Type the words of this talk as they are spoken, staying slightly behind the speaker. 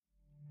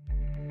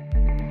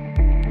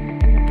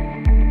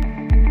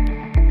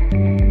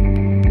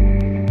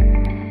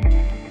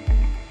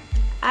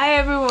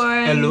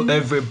Hello,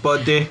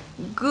 everybody.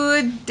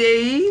 Good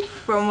day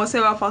from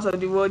whatever part of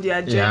the world you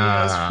are joining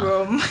us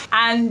from.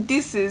 And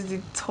this is the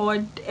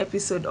third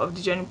episode of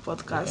the Journey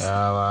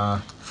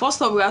podcast.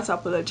 First off, we have to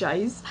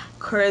apologize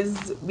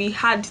because we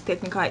had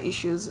technical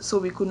issues, so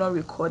we could not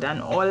record and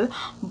all.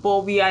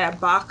 But we are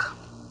back.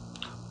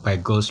 By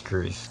God's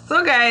grace.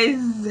 So, guys,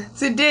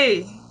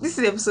 today, this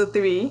is episode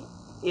 3.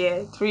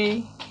 Yeah,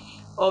 3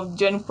 of the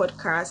Journey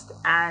podcast,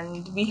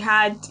 and we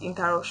had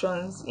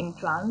interruptions in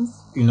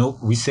plans. You know,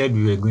 we said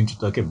we were going to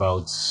talk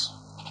about,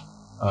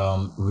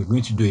 we're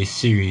going to do a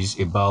series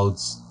about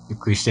the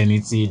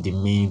Christianity, the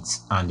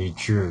myths, and the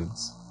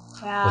truths.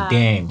 Yeah. But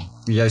then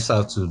we just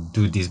have to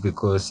do this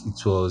because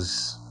it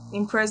was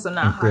impressed on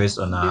our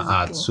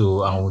heart.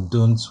 So, and we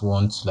don't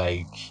want to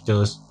like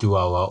just do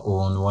our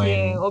own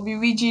when or be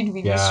rigid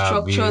with the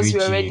structures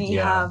we already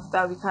have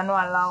that we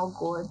cannot allow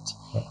God.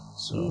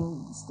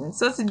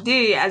 So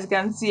today, as you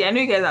can see, I know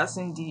you guys have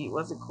seen the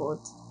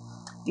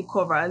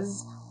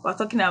covers. We're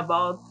talking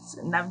about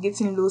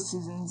navigating low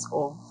seasons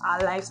of our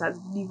lives as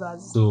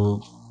believers.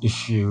 So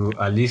if you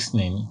are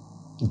listening,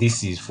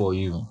 this is for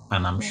you,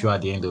 and I'm sure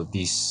at the end of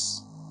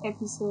this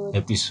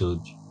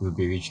episode you'll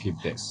be richly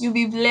blessed. You'll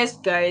be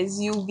blessed,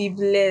 guys. You'll be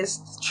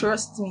blessed.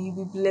 Trust me,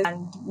 you'll be blessed,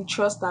 and we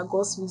trust that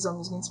God's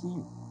wisdom is going to be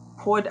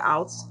poured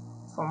out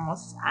from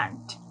us. And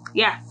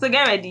so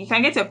get ready. You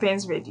can get your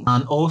pens ready.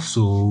 And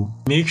also,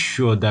 make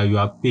sure that you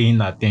are paying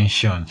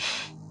attention.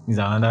 Is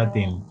another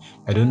thing.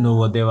 I don't know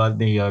whatever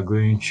thing you are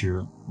going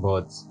through,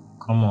 but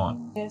come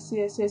on. Yes.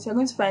 You're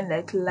going to find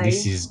like life.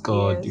 This is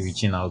God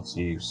reaching out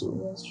to you. So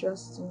yes,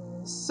 trust me.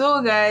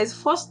 So guys,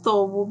 first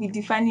off, we'll be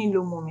defining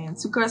low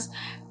moments because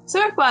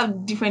some people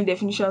have different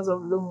definitions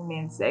of low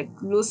moments, like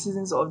low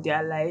seasons of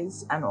their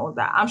lives and all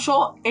that. I'm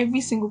sure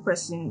every single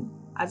person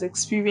has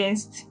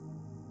experienced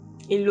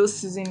a low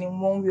season in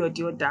one way or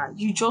the other.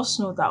 You just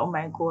know that, oh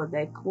my God,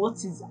 like what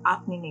is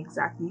happening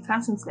exactly? You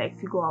can't seem to like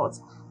figure out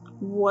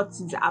what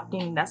is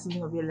happening in that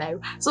season of your life.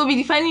 So we'll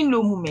be defining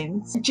low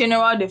moments,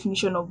 general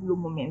definition of low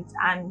moments.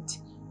 And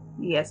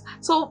yes,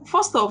 so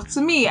first off,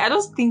 to me, I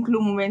just think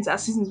low moments are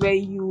seasons where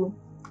you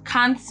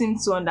can't seem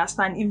to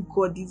understand if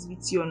God is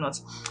with you or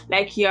not.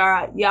 Like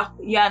you're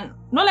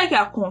not like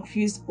you're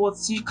confused, but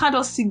you can't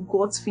just see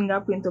God's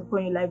fingerprint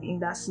upon your life in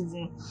that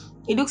season.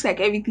 It looks like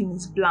everything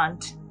is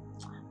bland.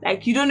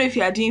 Like you don't know if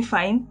you are doing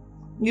fine,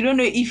 you don't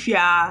know if you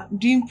are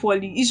doing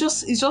poorly. It's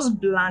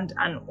just bland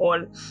and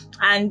all.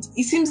 And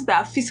it seems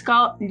that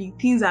physically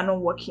things are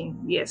not working.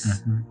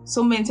 Yes.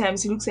 So many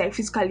times it looks like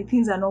physically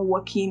things are not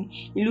working.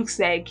 It looks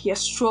like you're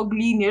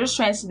struggling. You're just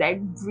trying to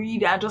like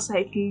breathe and just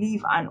like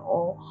live and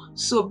all.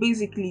 So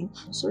basically,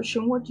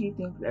 Sean, what do you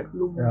think like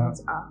low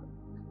moments are?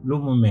 Low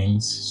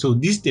moments. So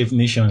these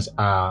definitions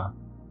are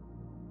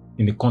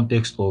in the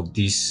context of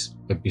this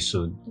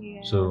episode.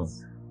 Yes. So,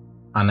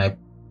 and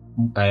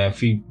I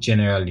feel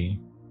generally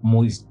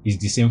is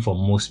the same for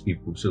most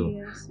people. So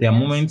there are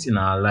moments in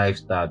our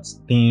lives that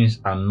things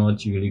are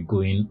not really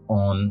going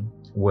on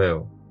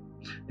well.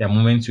 There are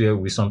moments where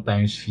we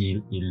sometimes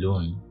feel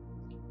alone.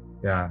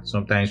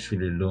 Sometimes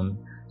feel alone.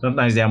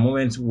 Sometimes there are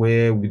moments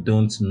where we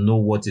don't know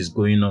what is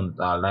going on with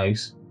our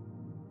lives,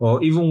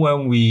 or even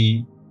when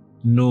we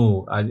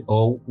know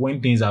or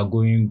when things are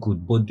going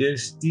good, but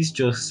there's this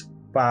just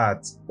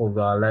part of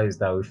our lives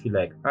that we feel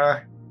like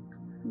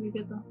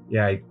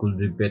it could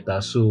be better.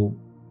 So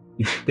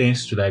it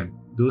tends to like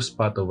those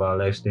part of our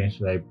lives tends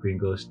to like bring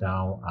us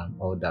down and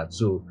all that.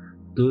 So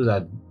those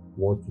are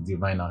what we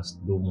define as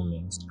low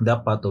moments.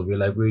 That part of your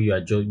life where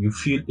you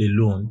feel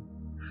alone.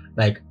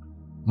 Like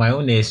my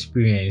own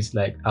experience,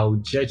 like I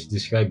would try to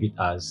describe it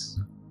as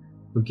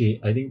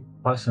I think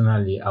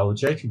personally I would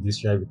try to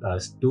describe it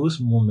as those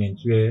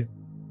moments where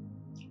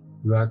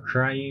you are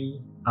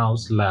crying out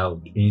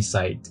loud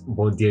inside,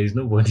 but there is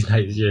nobody that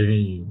is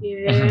hearing you.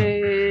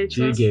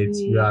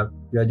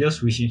 You are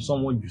just wishing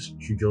someone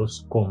should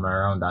just come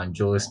around and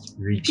just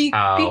reach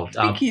out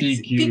and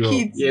pick you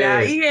up.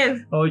 Yes.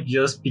 Or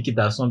just pick it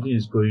as something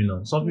is going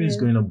on. Something is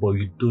going on, but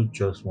you don't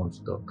just want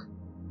to talk.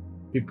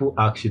 People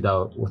ask you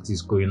that what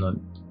is going on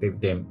with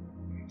them.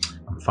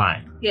 I'm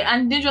fine.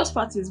 And dangerous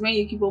part is when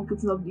you keep on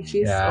putting up the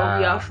face of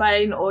you are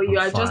fine, or you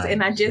are just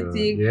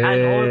energetic and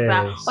all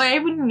that, or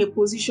even in a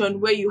position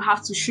where you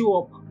have to show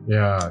up.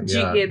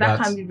 That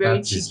can be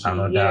very tricky. Is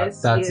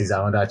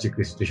another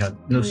tricky situation.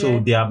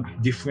 So there are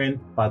different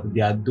parts.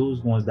 There are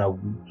those ones that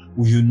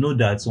you know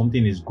that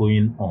something is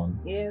going on.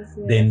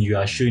 Then you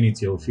are showing it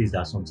to your face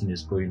that something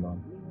is going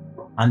on.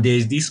 And there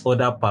is this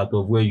other part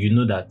of where you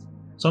know that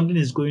something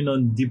is going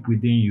on deep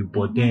within you,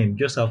 but then you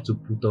just have to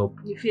put up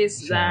the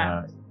face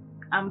that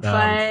I'm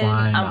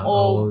fine, I'm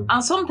all.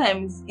 And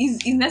sometimes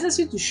it's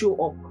necessary to show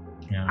up.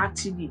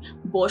 Actually,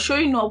 but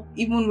showing up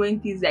even when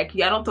things like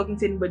you're not talking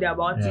to anybody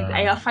about it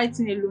and you're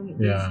fighting alone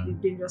is the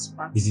dangerous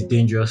part. It's the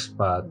dangerous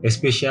part,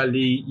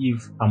 especially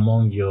if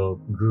among your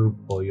group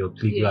or your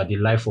clique you are the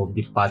life of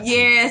the party.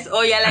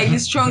 Or you're like the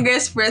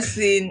strongest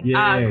person.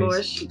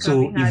 Gosh.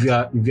 So if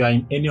you are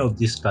in any of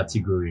this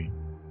category,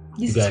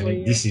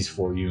 this is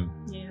for you.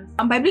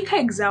 And biblical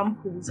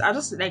examples, I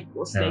just like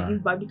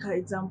give biblical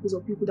examples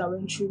of people that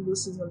went through low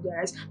seasons of their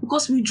lives,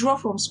 because we draw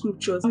from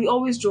scriptures. We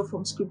always draw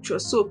from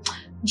scriptures. So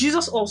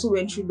Jesus also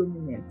went through low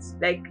moments.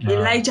 Like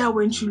Elijah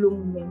went through low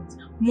moments.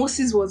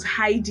 Moses was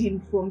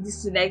hiding from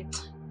this. Like,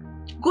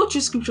 go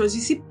through scriptures,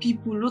 you see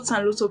people, lots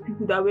and lots of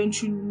people that went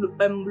through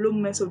low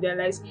moments of their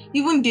lives.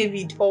 Even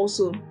David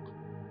also.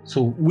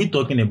 So we're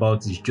talking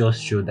about is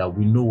just show that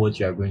we know what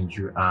you are going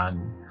through,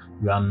 and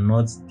you are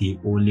not the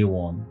only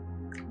one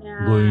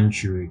going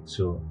through it.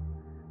 So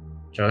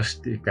just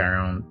stick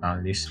around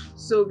and listen.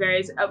 So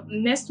guys,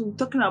 next we're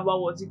talking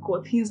about what's it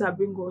called, things that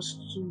bring us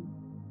to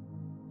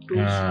those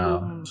low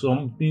moments.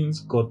 Some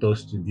things got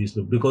us to this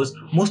low, because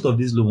most of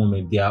these low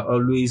moments, they are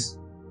always,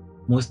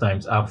 most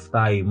times, after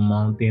a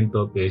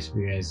mountaintop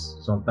experience.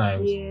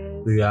 Sometimes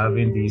we're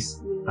having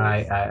this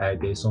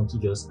there's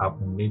something just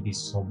happened. Maybe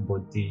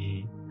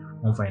somebody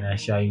on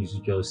financial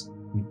issue just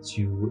hit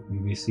you, you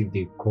received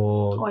a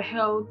call, or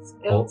health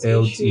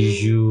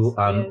issue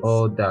and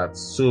all that.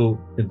 So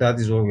that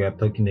is what we are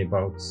talking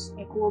about.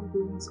 Like what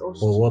brings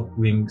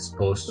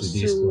us to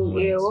this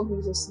moment. Yeah, what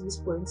brings us to this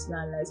point in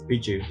our lives.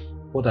 PJ,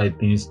 what are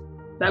things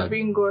that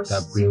brings us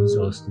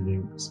to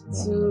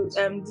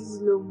this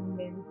low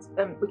moment?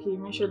 Okay, you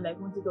mentioned like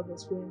wanting of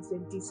experience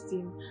and this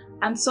thing,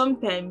 and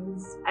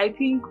sometimes I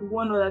think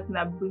one other thing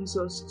that brings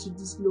us to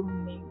this low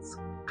moment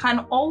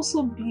can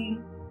also be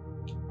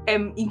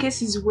in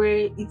cases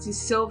where it is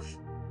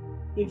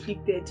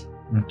self-inflicted.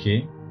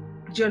 Okay.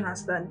 Do you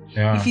understand?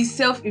 Yeah. If it's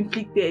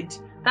self-inflicted,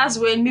 that's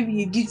when maybe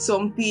you did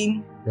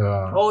something,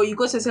 or you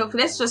got yourself,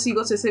 let's just say you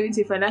got yourself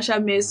into a financial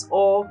mess,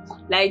 or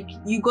like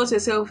you got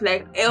yourself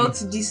like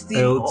health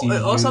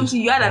or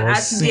something, you had an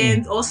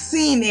accident or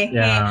sin.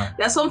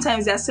 That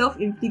sometimes they're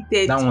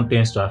self-inflicted. That one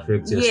tends to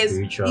affect your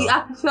spiritual. It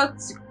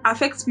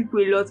affects people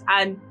a lot,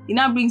 and it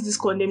now brings this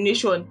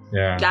condemnation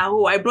that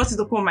I brought it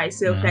upon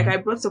myself. Like I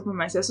brought it upon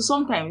myself. So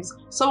sometimes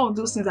some of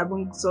those things that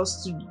bring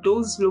us to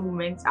those low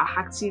moments are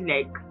actually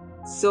like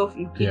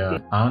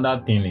self-inflicted.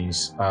 Another thing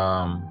is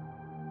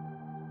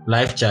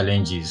life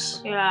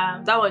challenges.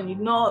 That one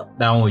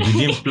you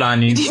didn't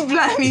plan it. You didn't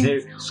plan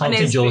it.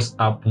 Something just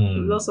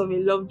happened. Loss of a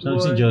loved one.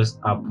 Something just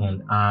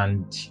happened,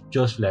 and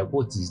just like,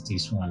 what is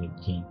this one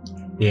again?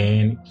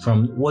 Then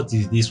from what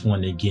is this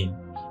one again,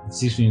 it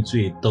seeps into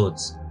a thought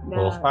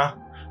of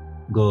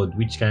God,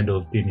 which kind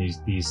of thing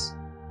is this?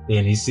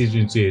 Then it seeps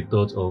into a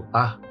thought of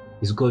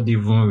is God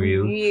even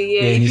real?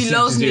 If he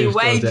loves me,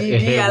 why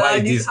did he allow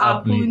this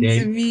happen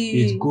to me?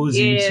 It goes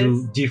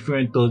into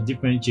different thoughts,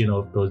 different chain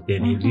of thoughts.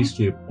 Then it leads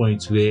to a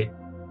point where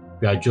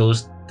we are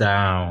just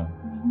down.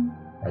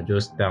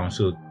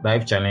 So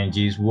life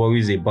challenges,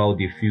 worries about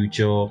the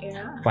future,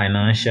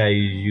 financial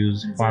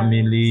issues,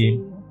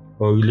 family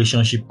or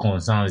relationship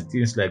concerns,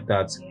 things like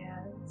that.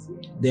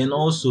 Then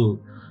also,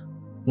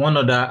 one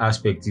other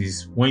aspect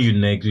is when you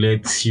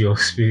neglect your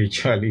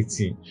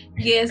spirituality.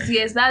 Yes,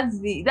 that's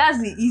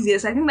the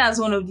easiest. I think that's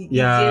one of the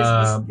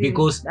easiest.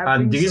 Because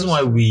and the reason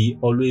why we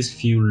always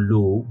feel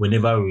low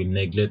whenever we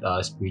neglect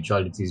our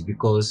spirituality is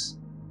because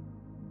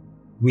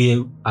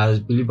we, as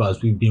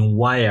believers, we've been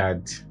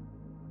wired.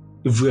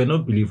 If we are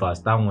not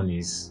believers, that one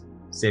is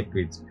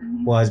separate.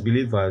 But as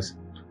believers,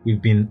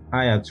 we've been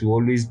wired to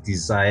always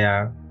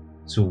desire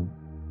to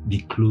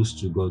be close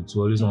to God, to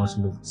always want to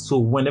move. So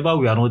whenever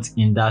we are not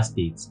in that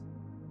state,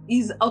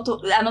 it's an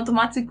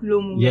automatic low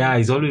moment. Yeah,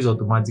 it's always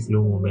automatic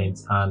low moment,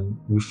 and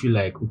we feel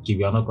like, okay,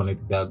 we are not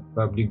connected, that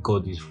probably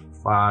God is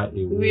far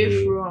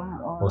away from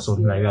us, or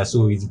something like that.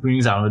 So it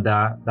brings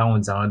that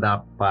one's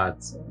another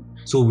part.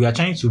 So we are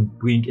trying to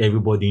bring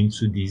everybody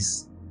into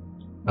this,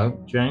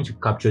 trying to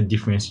capture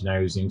different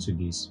scenarios into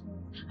this.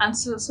 And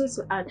so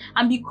to add,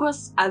 and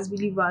because as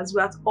believers,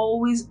 we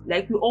always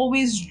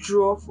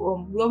draw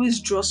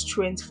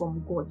strength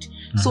from God.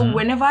 So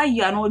whenever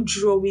you are not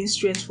drawing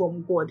strength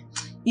from God,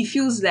 it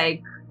feels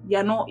like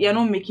you're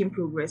not making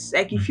progress.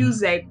 Like it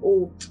feels like,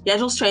 you're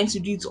just trying to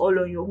do it all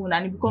on your own,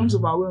 and it becomes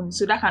overwhelming.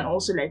 So that can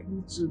also like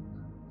lead to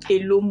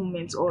a low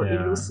moment or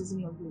a low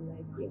season of your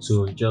life. Yes.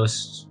 So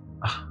just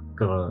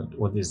God,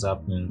 what is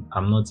happening?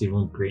 I'm not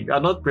even praying.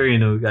 I'm not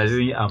praying. I'm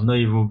not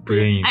even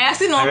praying. I am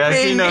still not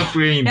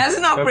praying. You're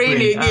still not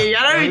praying again.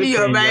 You're not reading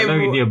your Bible. You're not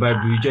reading your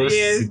Bible. You just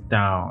sit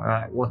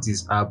down. What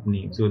is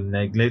happening? So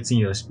neglecting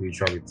your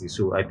spirituality.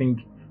 So I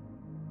think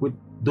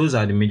those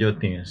are the major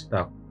things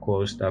that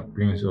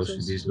brings us to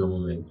this low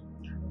moment.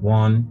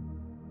 One,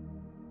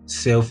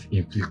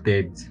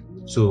 self-inflicted.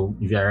 So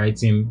if you are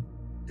writing,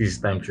 this is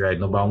time to write.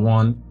 Number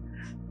one,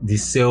 the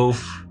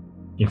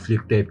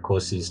self-inflicted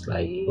causes,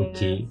 like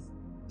okay,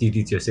 did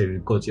it yourself, you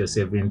got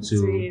yourself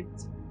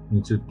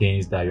into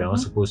things that you're not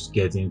supposed to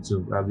get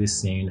into, probably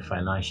seeing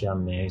financial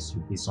mess,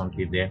 you did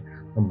something there.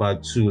 Number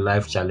two,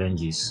 life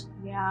challenges.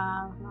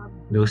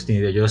 Those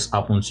things that just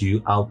happen to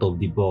you out of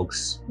the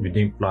box, you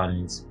didn't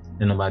plan it.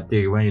 Then number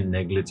three, when you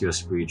neglect your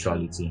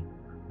spirituality.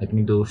 I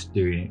think those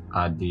three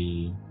are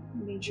the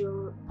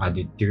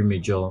three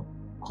major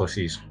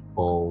causes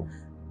of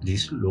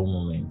this low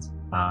moment.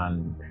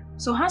 And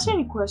so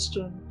answering the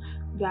question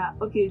that,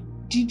 okay,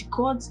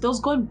 does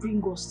God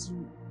bring us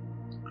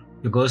to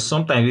Because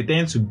sometimes we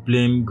tend to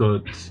blame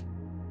God.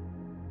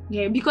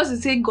 Yeah, because they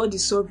say God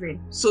is sovereign,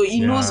 so He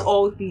knows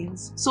all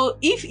things. So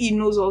if He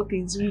knows all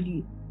things,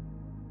 really,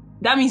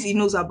 that means He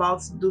knows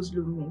about those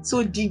low moments.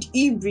 So did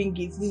He bring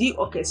it? Did He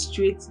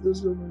orchestrate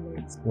those low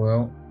moments?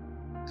 Well,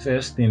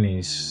 first thing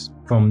is,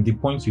 from the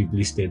point we've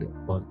listed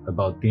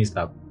about things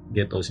that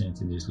get us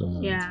into this low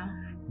moment,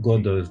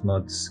 God does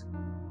not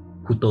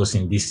put us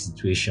in this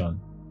situation.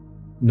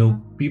 No,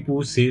 people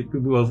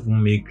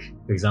often make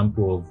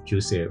example of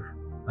Joseph,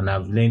 and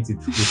I've learned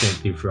it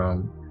recently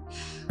from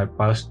my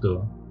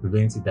pastor. We've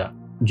learned it that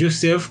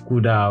Joseph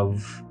could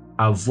have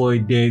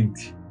avoided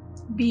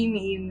being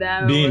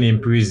in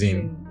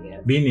prison,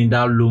 being in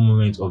that low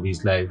moment of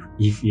his life,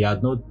 if he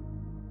had not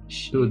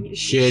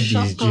shared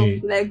his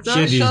dream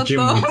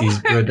with his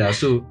brother.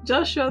 So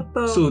just shut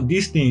up. So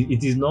this thing,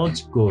 it is not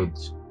God.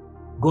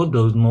 God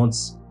does not,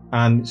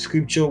 and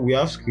scripture, we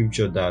have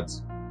scripture that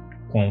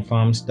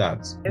confirms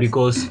that,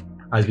 because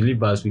as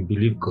believers we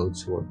believe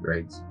God's word,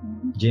 right?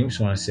 Mm-hmm. James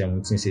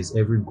 1:17 says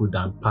every good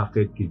and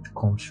perfect gift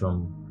comes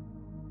from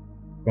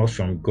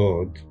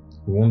God,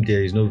 in whom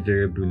there is no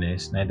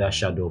variableness, neither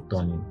shadow of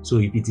turning. So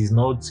if it is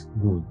not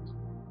good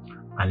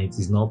and it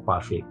is not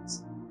perfect,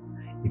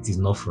 it is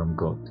not from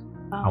God.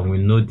 And we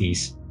know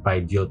this by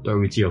the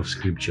authority of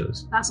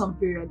scriptures. That's on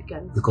period,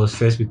 guys. Because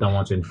 1 Peter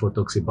 1:24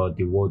 talks about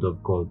the word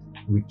of God,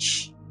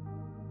 which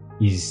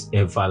is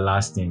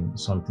everlasting,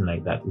 something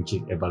like that, which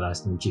is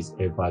everlasting, which is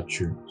ever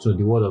true. So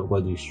the word of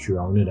God is true,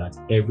 and we know that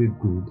every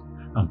good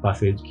and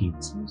perfect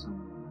gift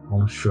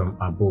comes from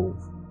above.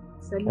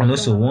 And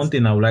also, one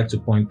thing I would like to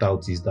point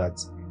out is that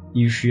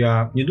if you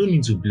don't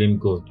need to blame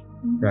God,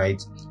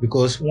 right?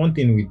 Because one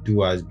thing we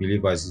do as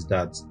believers is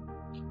that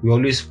we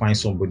always find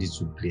somebody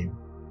to blame.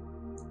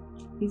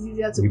 It's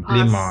easier to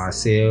blame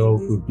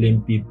ourselves, we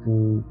blame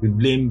people, we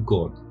blame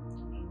God.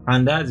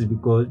 And that's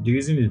because the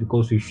reason is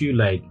because we feel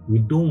like we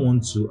don't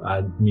want to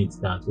admit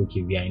that,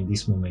 okay, we are in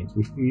this moment.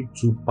 We feel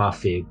too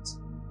perfect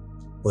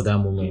for that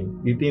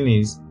moment. The thing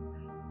is,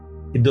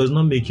 it does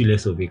not make you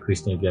less of a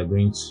Christian if you are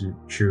going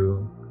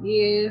through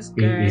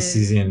a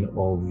season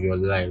of your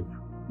life.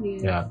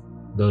 Yeah,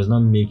 it does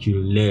not make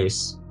you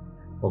less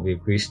of a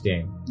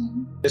Christian.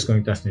 1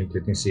 Corinthians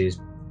 13 says,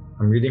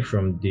 I'm reading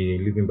from the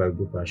Living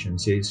Bible version,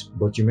 says,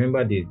 but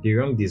remember the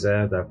wrong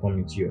desires that come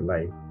into your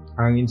life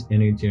aren't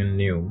anything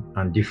new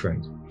and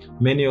different.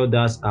 Many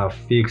others have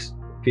faced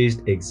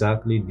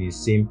exactly the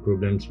same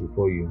problems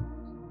before you,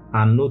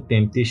 and no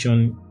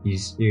temptation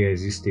is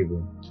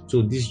irresistible.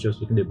 So this is just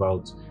talking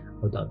about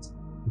that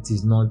it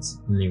is not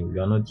new.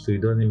 You are not, so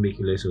it doesn't make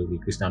you less of a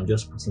Christian. I'm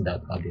just putting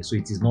that out there. So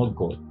it is not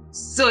God.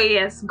 So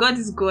yes, God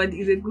is God,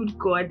 is a good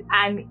God,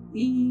 and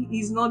He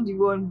is not the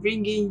one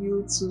bringing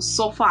you to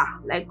suffer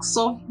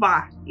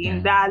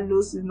in that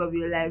low season of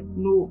your life.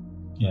 No.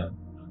 Yeah.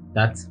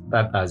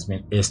 That has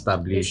been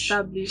established.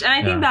 And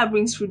I think that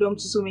brings freedom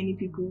to so many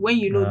people when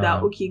you know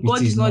that, okay,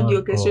 God is not the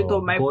orchestrator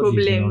of my problem.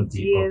 God is not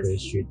the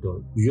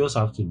orchestrator. You just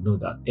have to know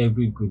that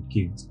every good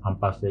gift and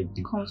perfect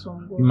gift comes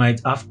from God. You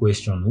might have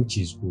questions, which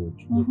is good.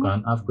 You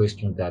can have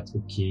questions that,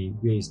 okay,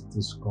 where is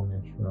this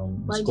coming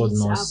from? Is God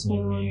not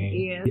seeing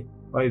me?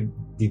 Why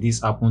did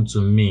this happen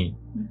to me?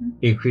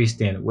 A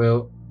Christian?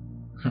 Well,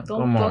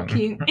 don't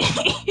talking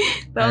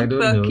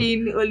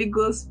Holy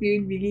Ghost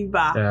filled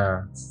believer.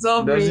 Yeah.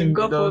 Sovereign,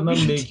 God does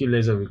not make you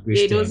less of a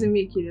Christian. It doesn't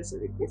make you less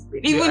of a Christian.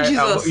 Even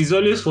Jesus. It's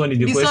always funny,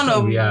 the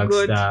question we ask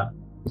that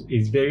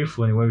it's very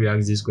funny when we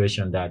ask this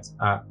question that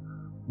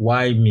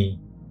why me?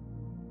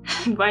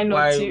 Why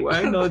not you?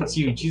 Why not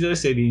you?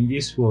 Jesus said, in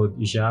this world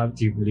you shall have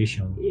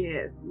tribulation.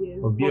 Yes.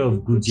 But be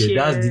of good cheer.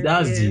 That's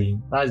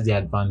the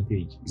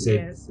advantage. He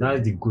said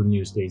that's the good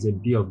news there. He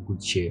said, be of good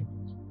cheer.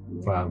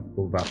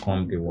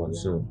 Overcome the world.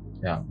 So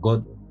yeah,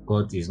 God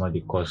is not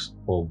the cause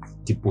of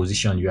the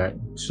position you are.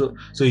 So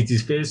it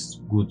is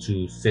first good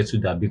to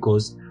settle that,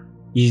 because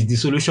He's the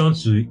solution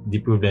to the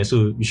problem.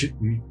 So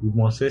we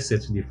must first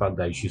settle the fact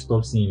that you should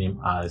stop seeing Him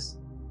as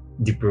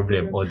the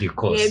problem or the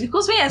cause. Yeah,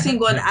 because when you're seeing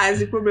God as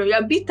the problem,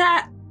 you're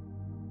bitter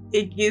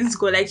against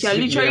God. Like you're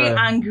literally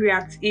angry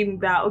at Him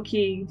that,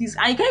 okay, this,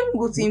 and you can't even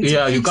go to Him.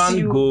 Yeah, you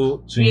can't go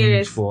to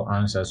Him for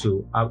answer.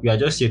 So we are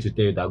just here to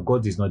tell you that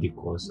God is not the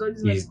cause.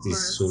 He's the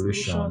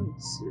solution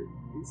to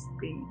this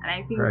thing. And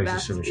I think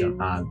that's the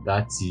solution. And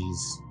that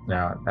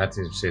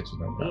is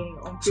settled on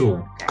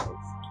that.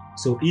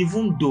 So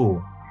even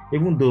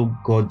though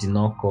God did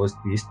not cause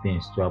these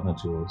things to happen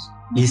to us,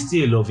 He's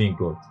still a loving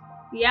God.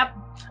 Yep.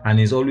 And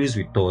He's always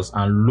with us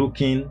and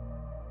looking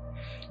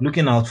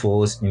out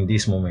for us in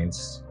these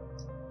moments.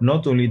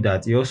 Not only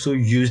that, He also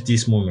used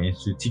these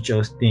moments to teach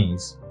us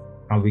things,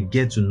 and we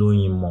get to know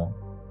Him more.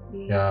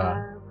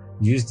 Yeah.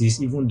 Use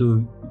this, even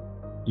though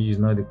He is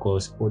not the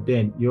cause, but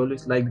then He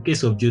always, like the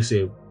case of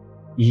Joseph,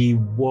 He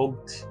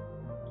walked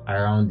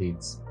around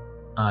it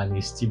and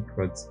He still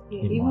brought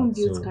him out.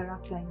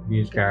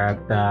 Build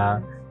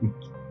character. He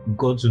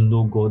got to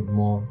know God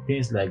more,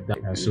 things like that.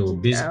 And so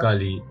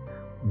basically,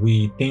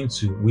 we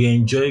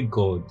enjoy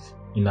God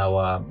in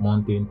our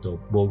mountain top,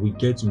 but we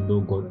get to know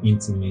God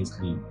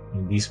intimately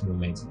in this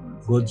moment.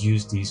 God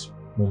used this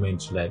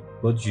moment to like,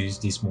 God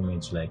used this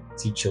moment to like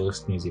teach us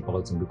things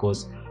about Him,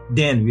 because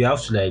then we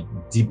have to like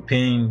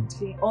depend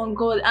on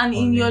God. And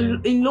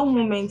in low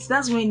moments,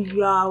 that's when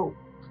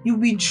you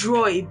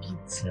withdraw a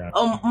bit. Yeah.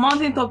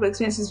 Mountaintop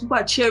experiences, people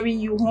are cheering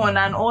you on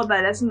and all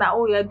that. That's that,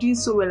 oh, you're doing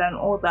so well and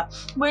all that.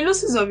 But in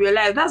those seasons of your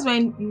life, that's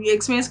when you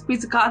experience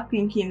critical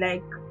thinking,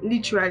 like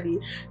literally.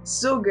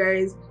 So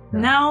guys,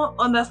 now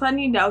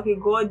understanding that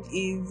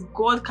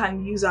God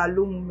can use our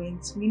low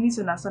moments, we need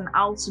to understand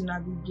how to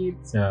navigate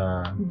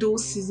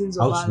those seasons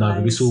of our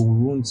lives. So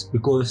we won't,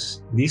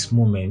 because these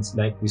moments,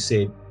 like we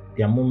said,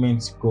 there are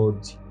moments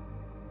God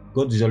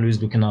is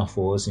always looking out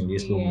for us in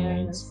these low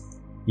moments.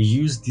 He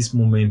used this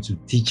moment to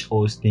teach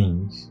us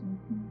things,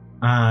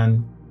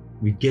 and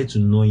we get to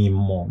know Him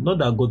more. Not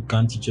that God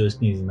can't teach us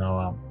things in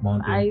our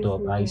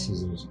mountaintop high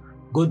seasons.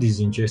 God is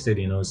interested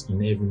in us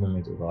in every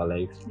moment of our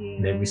life,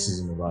 in every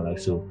season of our life.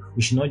 So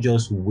we should not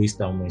just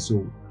waste our moment.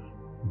 So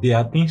there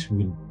are things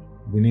we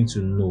need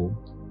to know,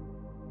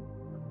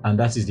 and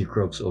that is the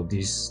crux of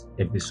this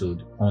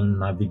episode on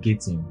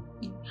navigating.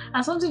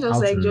 And something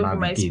just like jumped in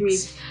my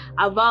spirit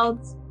about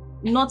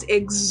not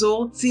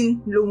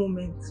exalting low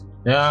moments.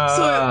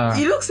 Yeah. So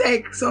it looks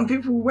like some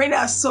people, when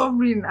they're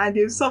suffering and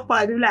they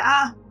suffer, they're like,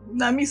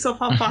 now me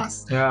suffer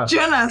fast. Do you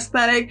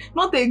understand? Like,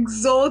 not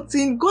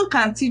exalting. God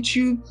can teach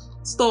you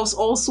stuff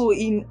also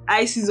in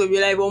high seasons of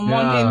your life or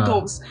mountain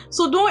tops.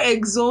 So don't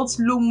exalt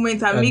low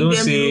moments and make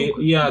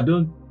them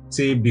don't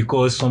say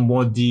because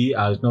somebody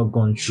has not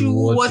gone through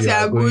what you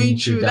are going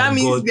through. That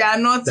means they are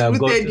not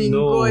rooted in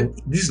God.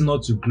 This is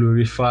not to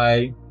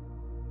glorify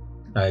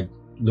like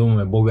low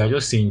moment, but we are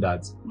just saying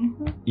that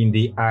in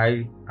the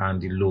high and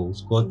the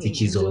lows, God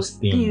teaches us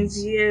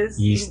things. Yes.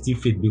 He is still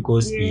faithful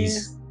because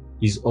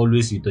He's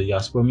always with us. He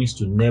has promised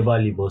to never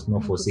leave us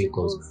nor forsake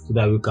us, so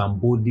that we can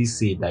boldly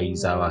say that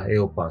He's our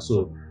helper.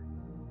 So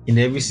in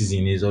every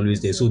season He's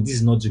always there. So this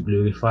is not to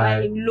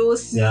glorify low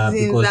seasons,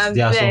 because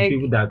there are some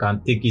people that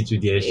can take it to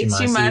the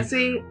extreme and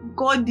say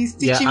God is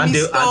teaching me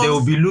stuff. And they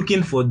will be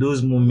looking for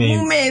those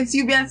moments.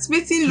 You'll be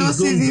anticipating low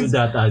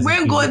seasons.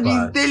 When God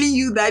is telling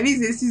you that this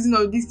is a season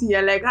of this thing,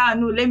 you're like,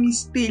 no, let me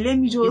stay, let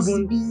me just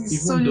be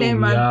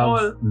solemn and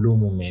all. Low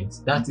moments,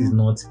 that is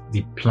not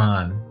the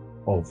plan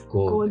of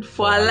God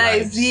for our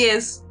lives.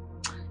 Yes.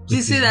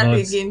 You say that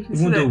again.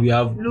 Even though we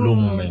have low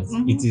moments,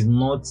 it is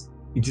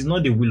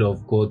not the will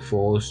of God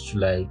for us to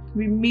like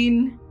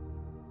remain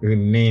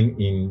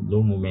in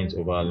low moments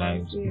of our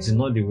lives. It is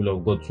not the will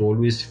of God to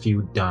always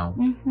feel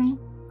down.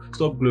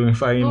 Stop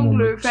glorifying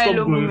moments. Stop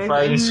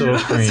glorifying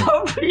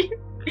suffering.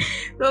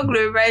 Don't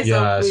glorify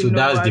suffering. So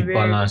that's the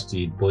balance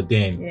to it. But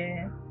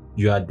then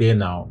you are there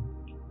now.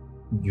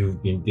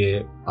 You've been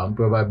there, and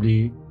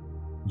probably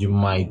it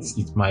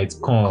might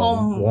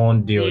come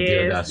one day or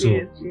the other.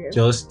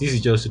 So this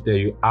is just to tell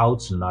you how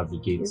to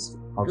navigate.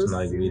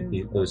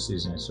 Those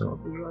seasons. So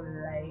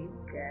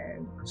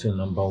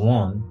number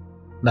one,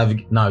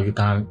 now you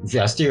can, if you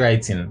are still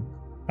writing,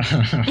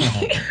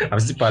 I'm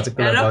still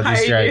particular about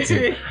this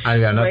writing, and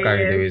we are not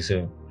carried away.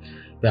 So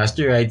we are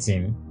still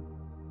writing.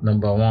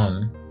 Number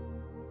one,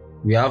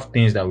 we have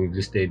things that we've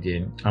listed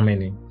here. How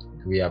many?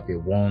 We have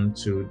 1,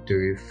 2,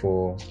 3,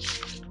 4.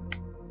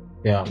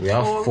 Yeah, we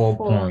have 4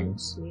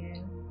 points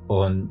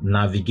on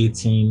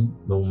navigating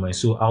low moments.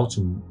 So how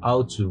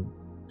to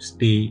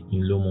stay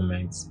in low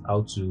moments,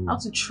 how to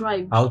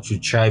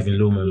thrive in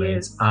low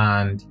moments,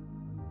 and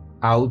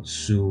how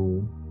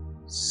to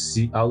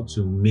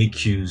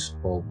make use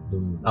of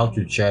how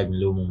to thrive in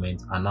low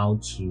moments, and how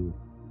to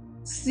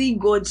see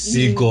God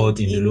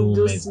in the low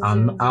moments,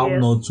 and how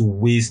not to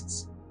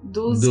waste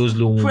those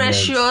low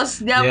moments.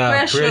 They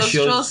are precious.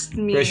 Trust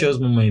me. Precious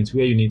moments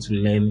where you need to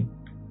learn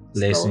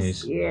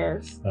lessons.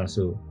 Yes.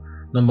 So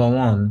number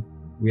one,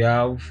 we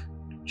have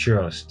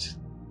trust.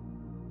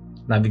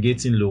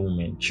 Navigating low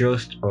moments,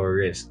 trust or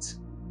rest.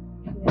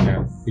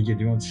 Do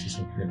you want to say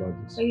something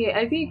about this? Okay,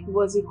 I think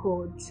what's it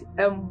called?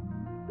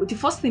 The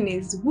first thing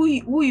is who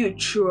you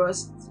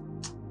trust.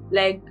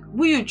 Like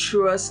who you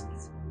trust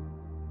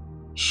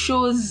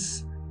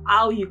shows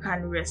how you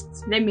can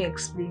rest. Let me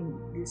explain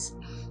this.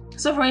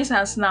 So for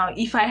instance, now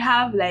if I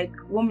have like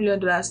 $1 million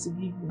to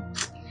give you,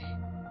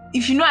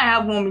 if you know I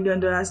have $1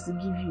 million to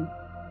give you,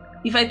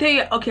 if I tell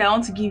you, okay, I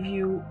want to give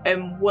you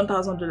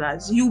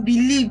 $1,000, you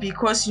believe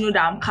because you know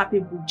that I'm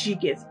capable. Do you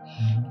get?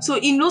 So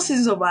in those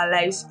seasons of our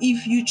lives,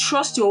 if you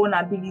trust your own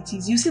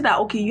abilities, you see that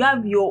okay, you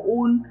have your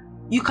own,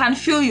 you can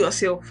fail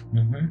yourself.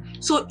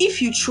 So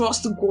if you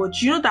trust God,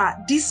 you know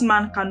that this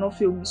man cannot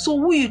fail me. So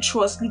who you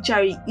trust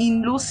literally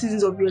in those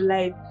seasons of your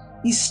life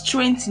is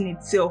strength in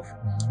itself.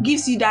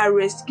 Gives you that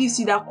rest, gives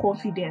you that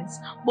confidence.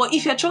 But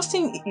if you're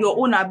trusting your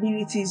own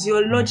abilities,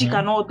 your logic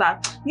and all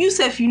that, you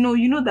self, you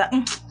know that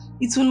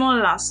it will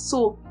not last.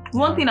 So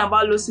one thing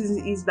about low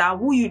season is that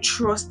who you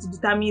trust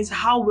determines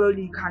how well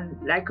you can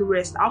like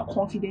rest, how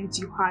confident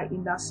you are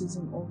in that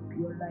season of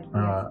your life.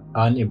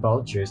 And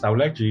about rest, I would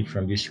like to read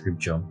from this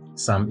scripture,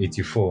 Psalm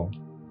 84.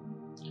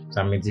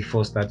 Psalm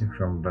 84 starting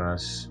from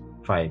verse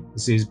 5. It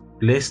says,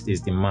 "Blessed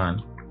is the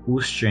man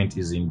whose strength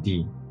is in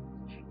thee,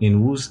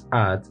 in whose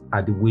heart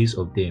are the ways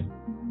of them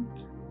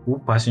who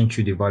passing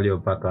through the valley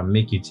of Baca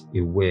make it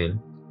a well.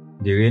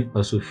 The rain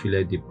also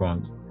filleth the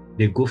pond.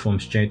 They go from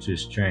strength to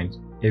strength.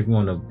 Every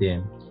one of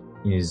them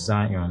in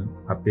Zion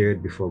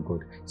appeared before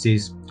God. It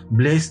says,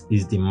 blessed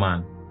is the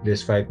man.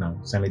 Verse 5 now.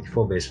 Psalm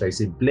 84 verse 5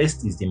 says,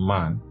 blessed is the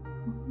man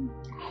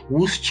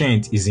whose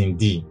strength is in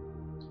thee.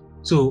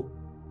 So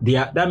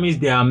that means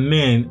there are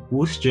men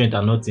whose strength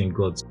are not in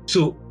God.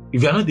 So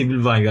if you are not a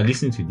believer and you are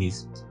listening to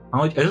this,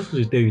 I just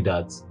want to tell you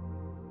that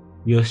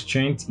your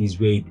strength is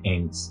where it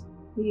ends.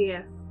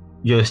 Yeah.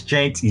 Your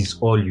strength is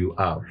all you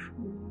have.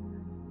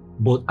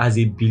 But as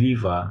a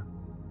believer,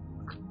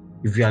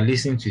 if you are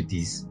listening to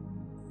this,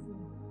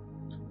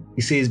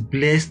 it says,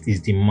 blessed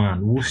is the man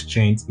whose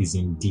strength is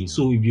in thee.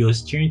 So if your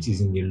strength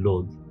is in the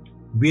Lord,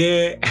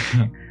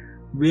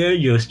 where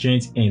your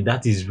strength ends,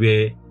 that is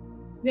where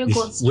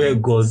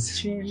God's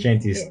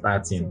strength is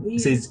starting. It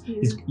says,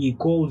 he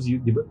calls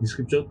you, the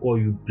scripture calls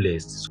you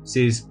blessed. It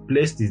says,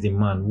 blessed is the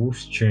man whose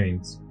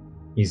strength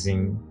is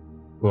in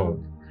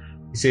God.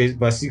 It says,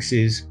 verse 6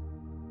 says,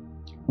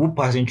 who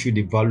passing through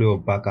the valley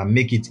of Baca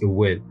make it a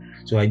well.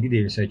 So I did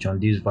a research on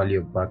this valley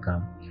of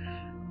Baca.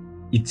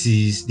 It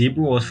is, the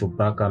Hebrew word for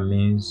Baca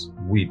means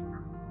weep,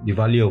 the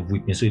valley of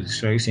weeping. So it's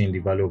literally saying the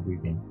valley of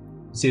weeping.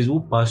 It says,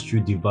 who passed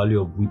through the valley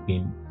of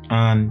weeping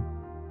and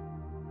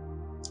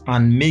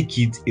make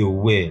it a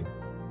well.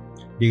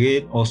 The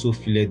rain also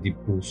filled the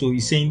pool. So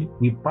he's saying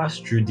we pass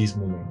through this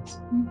moment.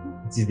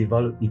 Mm-hmm. It is the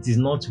valley, it is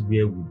not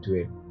where we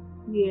dwell.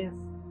 Yes.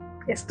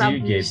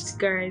 Established,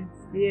 guys.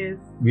 Yes.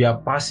 We are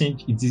passing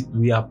through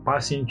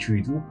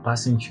it. We're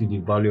passing through the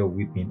valley of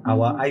weeping. Mm-hmm.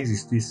 Our eyes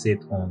is still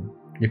set on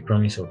the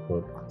promise of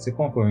God. 2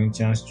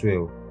 Corinthians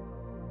 12,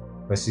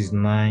 verses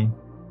 9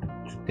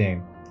 to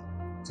 10.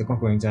 2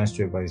 Corinthians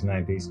 12, verse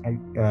 9. This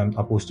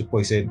Apostle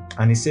Paul said,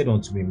 and he said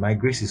unto me, my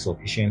grace is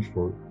sufficient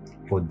for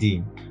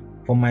thee,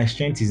 for my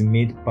strength is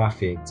made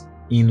perfect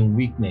in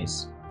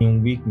weakness.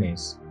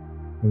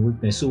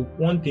 So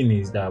one thing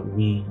is that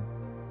we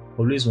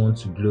always want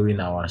to glory in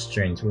our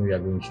strength when we are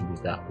going through this,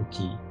 that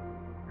okay,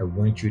 I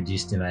went through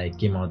this thing, I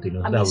came out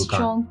alone. I'm a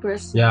strong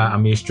person. Yeah,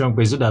 I'm a strong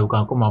person, so that we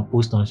can come and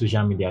post on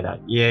social media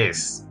that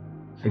yes,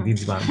 I did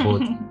it. But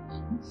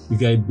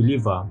if you're a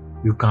believer,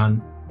 you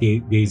can,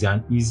 there is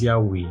an easier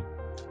way,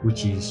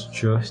 which is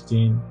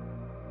trusting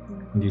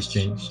in the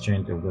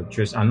strength of God.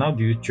 Trust. And how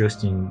do you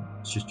trust in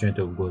the strength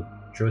of God?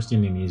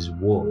 Trusting in His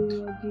word.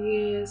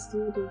 Yes,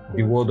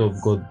 the word of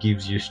God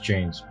gives you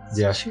strength.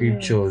 There are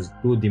scriptures.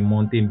 Though the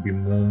mountain be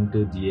moved,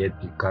 though the earth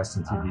be cast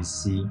into the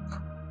sea,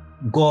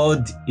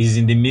 God is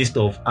in the midst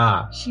of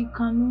her. She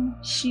cannot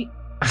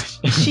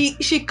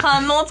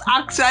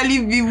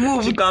actually be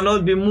moved. She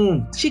cannot be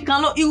moved. She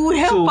cannot. It will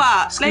help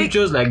her.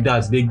 Scriptures like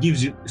that, they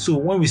gives you. So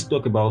when we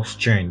talk about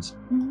strength,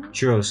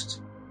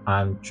 trust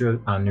and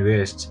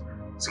rest,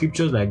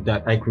 scriptures like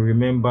that, I could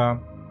remember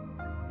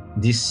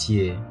this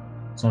year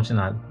something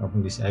that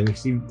happened this year. I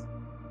received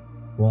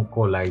one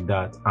call like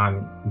that,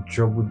 and it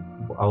troubled.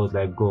 I was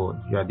like,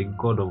 God, you are the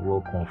God of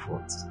all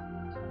comfort.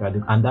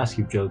 And that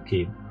scripture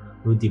came.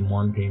 Though the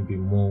mountain be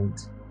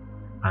moved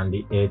and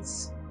the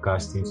earth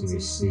cast into the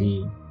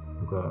sea,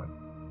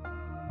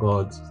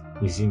 God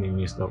is in the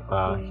midst of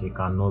her. He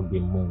cannot be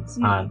moved.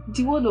 And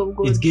the word of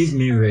God, it gave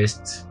me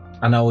rest,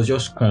 and I was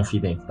just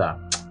confident that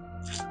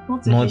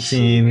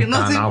nothing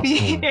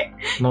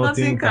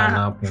can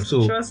happen.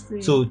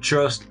 So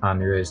trust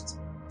and rest.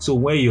 So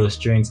where your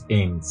strength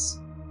ends,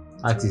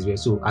 that is where.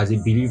 So as a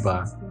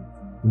believer,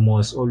 you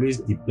must always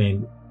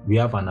depend. We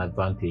have an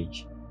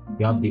advantage.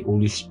 We have the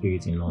Holy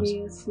Spirit in us.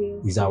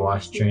 Is our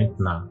strength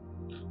now.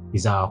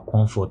 Is our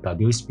comforter.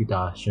 The Holy Spirit,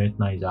 our strength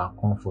now, is our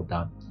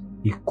comforter.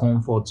 He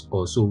comforts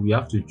us. So we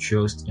have to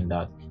trust in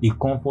that. He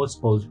comforts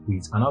us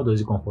with, and how does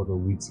He comfort us?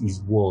 With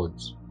His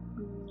words.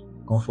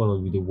 Comfort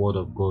us with the word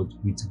of God,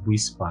 with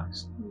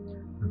whispers.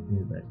 And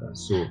things like that.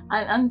 So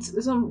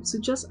to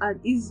just add,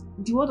 is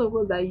the word of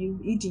God that you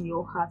eat in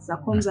your heart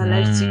that comes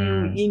alive to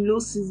you in low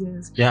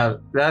seasons. Yeah,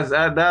 that's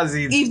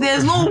it. If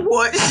there's no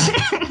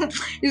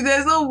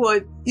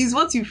word, is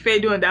what you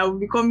fed on that will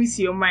be coming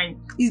to your mind.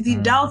 Is the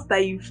doubt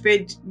that you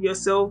fed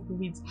yourself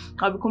with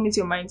that will be coming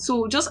to your mind.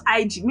 So just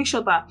make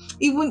sure that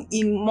even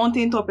in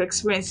mountaintop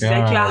experiences,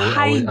 like you are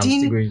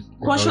hiding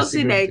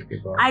consciously, like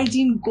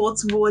hiding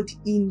God's word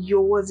in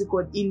your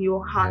in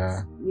your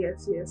heart.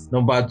 Yes.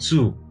 Number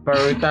 2,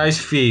 prioritize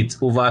faith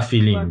over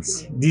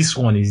feelings. This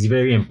one is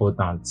very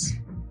important.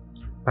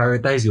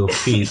 Prioritize your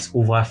faith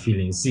over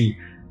feelings. See,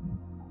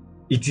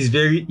 it is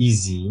very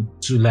easy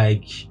to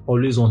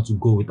always want to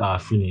go with our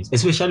feelings,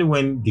 especially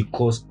when the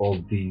cause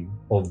of the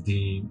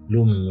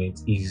low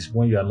moment is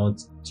when you are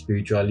not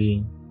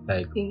spiritually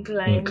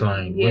inclined.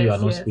 When you are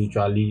not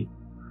spiritually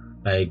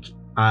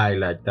high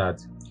like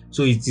that.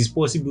 So it is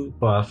possible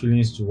for our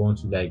feelings to want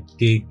to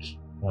take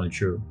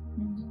control.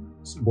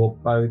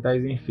 But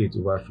prioritizing faith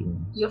over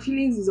feelings. Your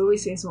feelings is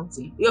always saying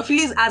something. Your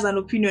feelings has an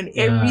opinion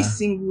every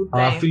single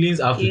time. Our feelings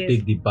have to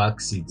take the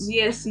back seat.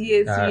 Yes. That's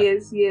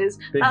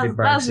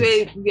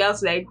where we have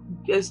to like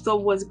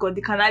stop what's it called,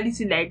 the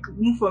carnality, like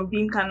move from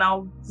being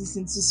carnal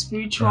into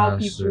spiritual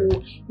people.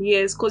 Sure.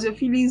 Yes, because your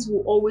feelings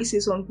will always say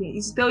something.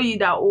 It's to tell you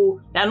that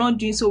you're not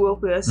doing so well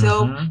for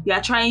yourself. You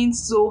are trying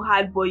so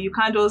hard, but you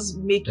can't just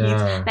make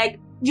it. Like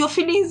your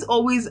feelings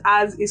always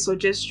has a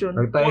suggestion.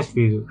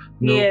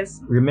 Yes.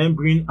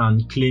 Remembering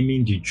and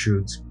claiming the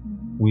truth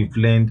we've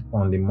learned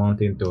on the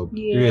mountaintop,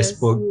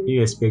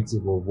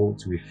 irrespective of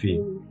what we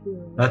feel.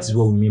 That is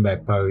what we mean by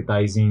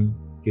prioritizing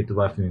faith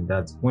over feeling.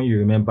 That when you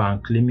remember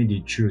and claiming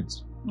the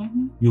truth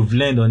you've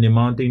learned on the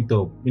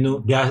mountaintop,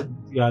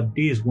 there are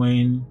days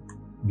when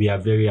we are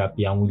very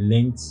happy and we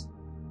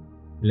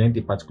learned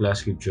a particular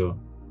scripture,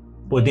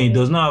 but then it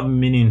does not have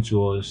meaning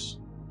to us.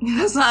 It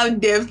does not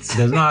have depth. It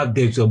does not have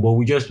depth, but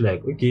we just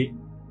like, okay,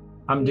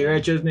 I'm the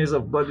righteousness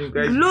of God in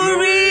Christ.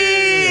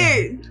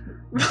 Glory!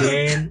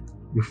 Then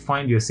you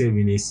find yourself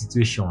in a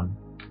situation.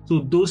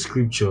 So those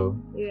scriptures,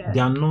 they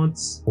are not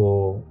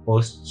for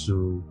us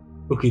to,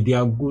 they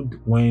are good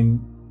when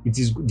it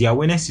is, the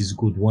awareness is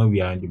good when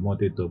we are in the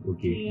mountaintop.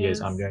 Yes,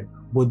 I'm there.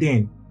 But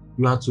then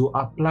you have to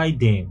apply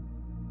them.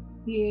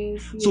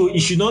 Yes. So you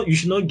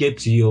should not get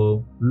to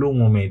your low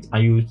moment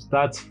and you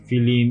start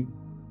feeling,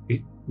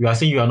 you are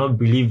saying you are not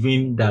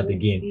believing that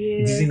again.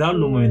 It is in that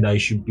moment that you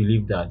should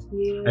believe that.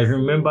 I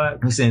remember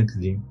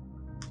recently,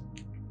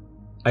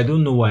 I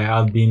don't know why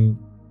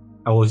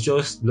Lord was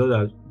just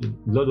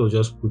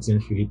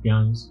putting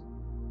Philippians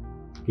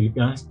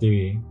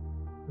 3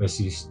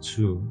 verses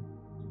 2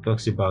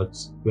 talks about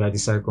we are the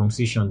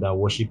circumcision that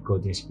worship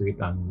God in spirit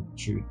and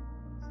truth.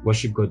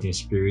 Worship God in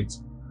spirit.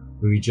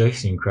 We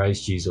rejoice in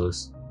Christ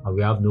Jesus and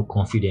we have no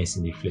confidence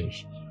in the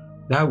flesh.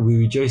 That we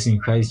rejoice in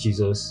Christ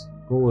Jesus,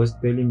 God was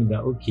telling me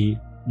that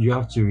you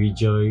have to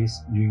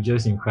rejoice. You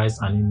rejoice in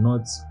Christ and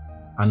not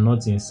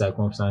in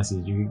circumstances.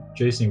 You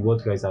rejoice in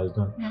what Christ has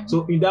done.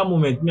 So in that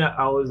moment,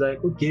 I was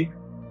like, okay,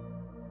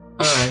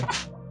 all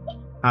right,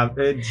 I've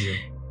heard you.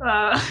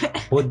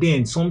 But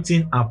then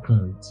something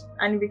happened.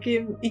 And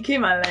it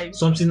came alive.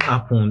 Something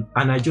happened,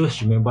 and I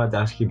just remember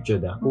that scripture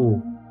that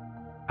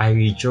I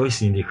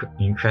rejoice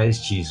in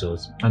Christ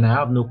Jesus, and I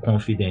have no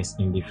confidence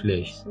in the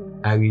flesh.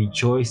 I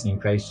rejoice in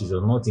Christ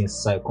Jesus, not in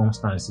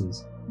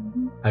circumstances.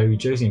 I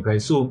rejoice in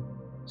Christ. So,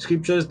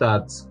 scriptures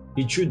that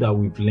the truth that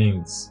we've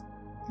learned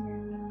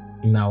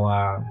in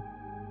our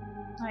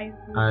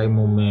high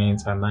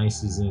moments and night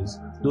seasons,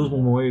 those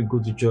moments where you go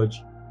to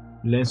church,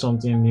 learn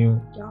something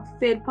new. You are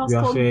fed.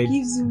 Pastor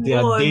gives you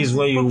there are days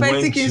when you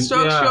prophetic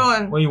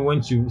instruction. When you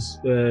went to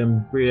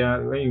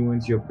prayer, when you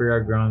went to your prayer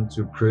ground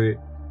to pray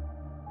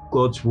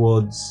God's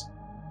words,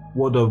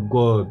 word of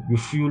God, you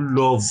feel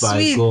loved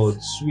by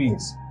God, sweet,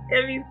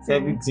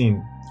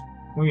 everything.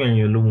 When you're in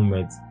your low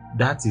moment,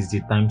 that is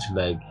the time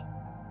to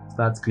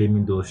start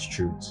claiming those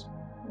truths.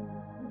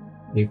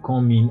 They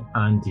come in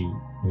handy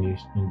in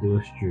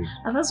those truths.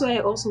 And that's why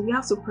also we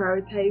have to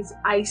prioritize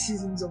high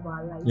seasons of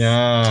our lives.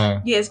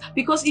 Yes,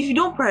 because if you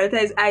don't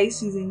prioritize high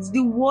seasons,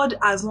 the word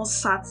has not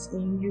sat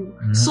in you.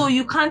 So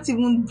you can't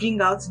even bring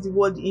out the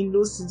word in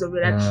those seasons of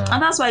your life.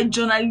 And that's why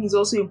journaling is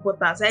also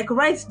important.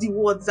 Write the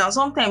words down.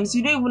 Sometimes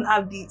you don't even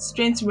have the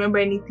strength to remember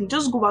anything.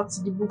 Just go back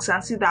to the books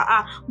and say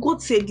that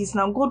God said this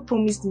now. God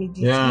promised me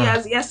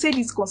this. He has said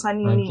this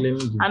concerning me.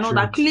 And all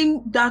that.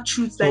 Claim that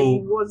truth that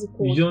he was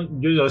called.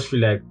 You just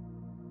feel like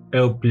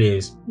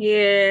helpless.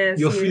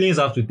 Your feelings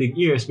have to take,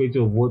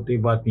 irrespective of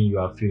whatever thing you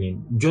are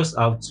feeling. You just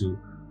have to.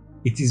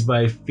 It is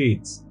by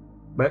faith.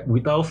 But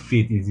without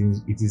faith,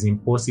 it is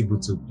impossible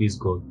to please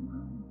God.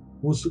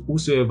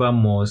 Whosoever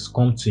must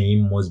come to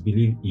him must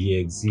believe he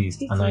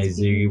exists and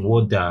is a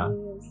rewarder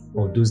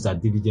of those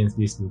that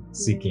diligently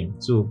seek him.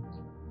 So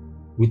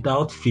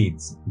without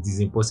faith, it is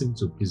impossible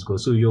to please God.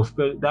 So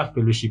that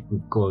fellowship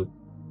with God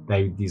that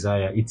you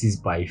desire, it is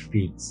by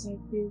faith.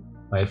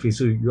 By faith.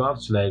 So you have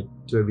to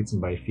do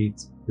everything by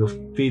faith. Your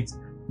faith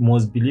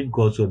must believe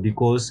God's word,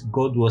 because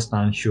God will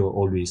stand sure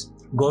always.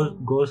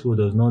 God's word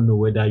does not know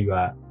whether you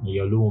are in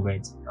your low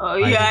moment.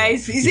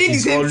 He's saying the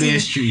same thing.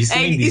 True. He's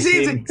saying the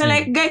same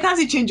thing. Guy, can't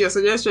you change your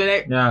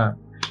suggestion?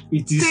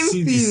 It is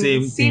the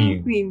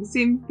same thing.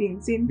 Same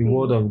thing. The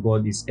word of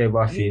God is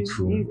ever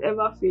faithful. He's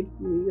ever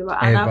faithful.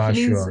 And our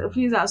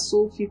feelings are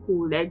so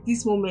fickle.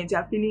 This moment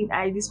you're feeling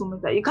this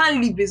moment that you can't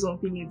live based on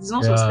feelings. It's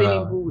not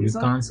sustainable. You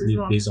can't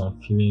live based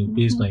on feelings,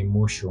 based on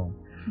emotion.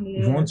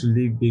 If you want to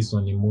live based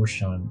on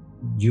emotion,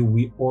 you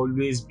will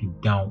always be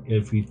down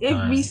every time.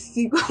 Every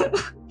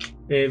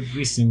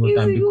single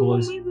time,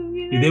 because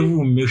the devil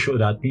will make sure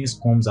that things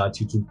comes at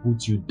you to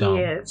put you down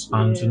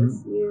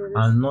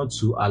and not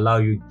to allow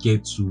you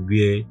get to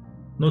where,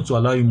 not to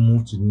allow you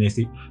move to the next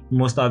stage. You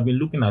must have been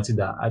looking at it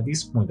that at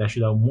this point I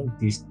should have moved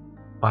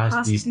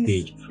past this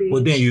stage.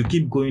 But then you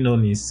keep going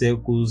on in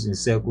circles,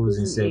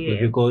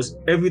 because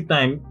every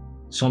time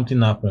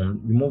something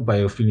happened, you move by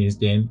your feelings,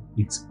 then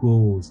it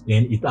goes,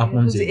 then it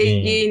happens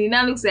again. It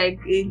now looks like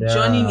a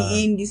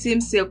journey in the same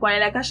circle. And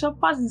like, I shall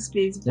pass this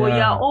place, but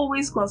you're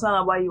always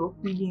concerned about your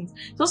feelings.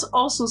 Just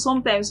also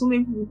sometimes so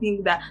many people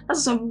think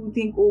that's some people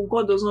think, oh,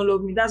 God does not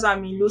love me, that's why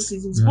I'm in low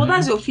seasons. But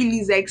that's your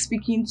feelings like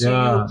speaking to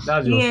you.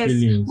 That's your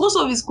feelings. Most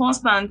of his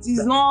constant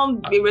is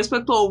not a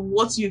respecter of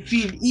what you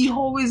feel. He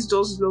always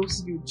just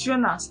loves you. Do you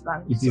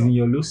understand? It is in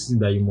your low season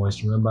that you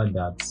must remember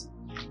that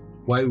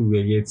while we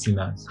were yet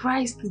sinners,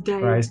 Christ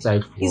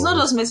died. It's not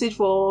just message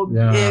for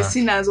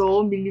sinners or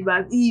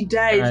unbelievers. He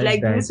died.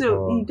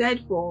 He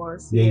died for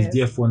us. There is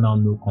therefore now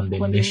no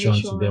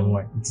condemnation to them.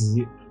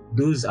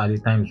 Those are the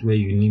times where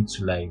you need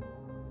to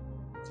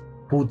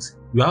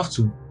you have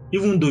to,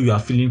 even though you are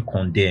feeling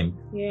condemned.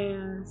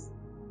 Yes.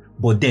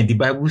 But then the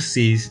Bible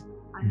says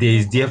there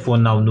is therefore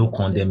now no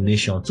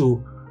condemnation.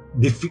 So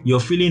your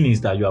feeling is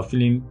that you are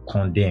feeling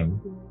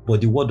condemned.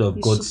 But the word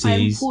of God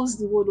says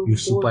you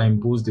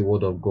superimpose the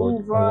word of God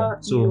over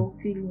your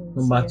feelings.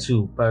 Number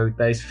 2,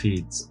 prioritize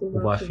faith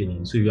over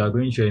feelings. So if you are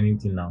going through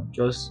anything now,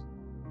 just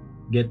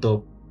get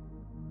up,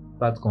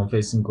 start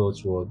confessing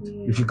God's word.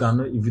 Yes. If you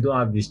don't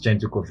have the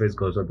strength to confess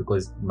God's word,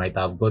 because it might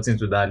have gotten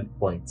to that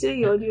point, play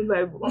your audio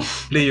Bible.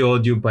 Play your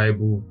audio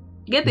Bible.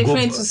 Get a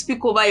friend to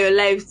speak over your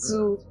life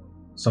too.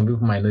 Some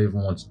people might not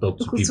even want to talk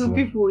to people. To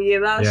people,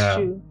 that's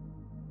true.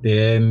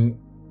 Then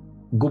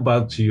go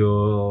back to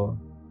your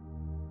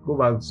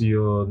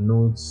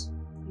notes.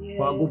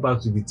 Go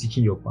back to the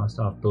teaching your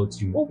pastor have taught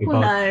you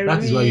about.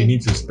 That is why you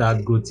need to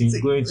start going to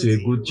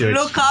a good church.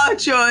 Local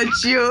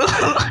church,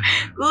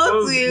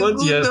 go to a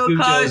good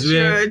local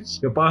church.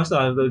 Your pastor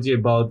has taught you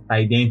about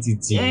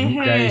identity in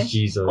Christ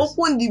Jesus.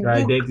 Open the book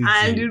identity.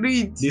 And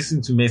read.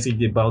 Listen to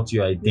message about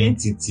your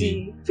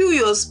identity. Fill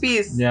your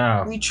space.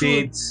 With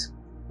faith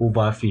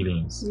over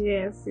feelings.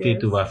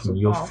 Faith over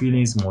feelings. Your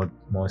feelings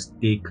must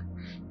take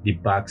the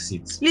back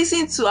seat.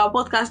 Listen to our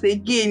podcast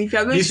again. If you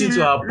are going if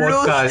you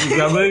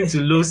are going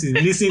to listen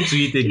to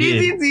it again.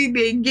 Listen to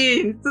it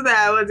again so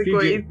that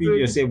feed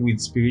yourself with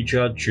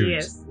spiritual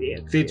truth.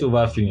 Faith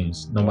over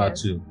feelings. Number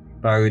 2,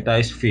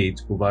 prioritize faith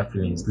over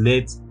feelings.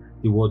 Let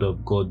the word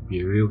of God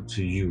be real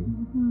to you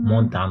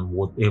more than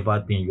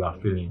whatever thing you are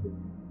feeling.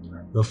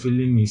 Your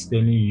feeling is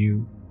telling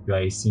you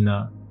are a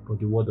sinner, but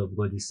the word of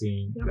God is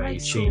saying you are a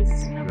saint.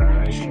 You are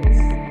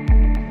righteous.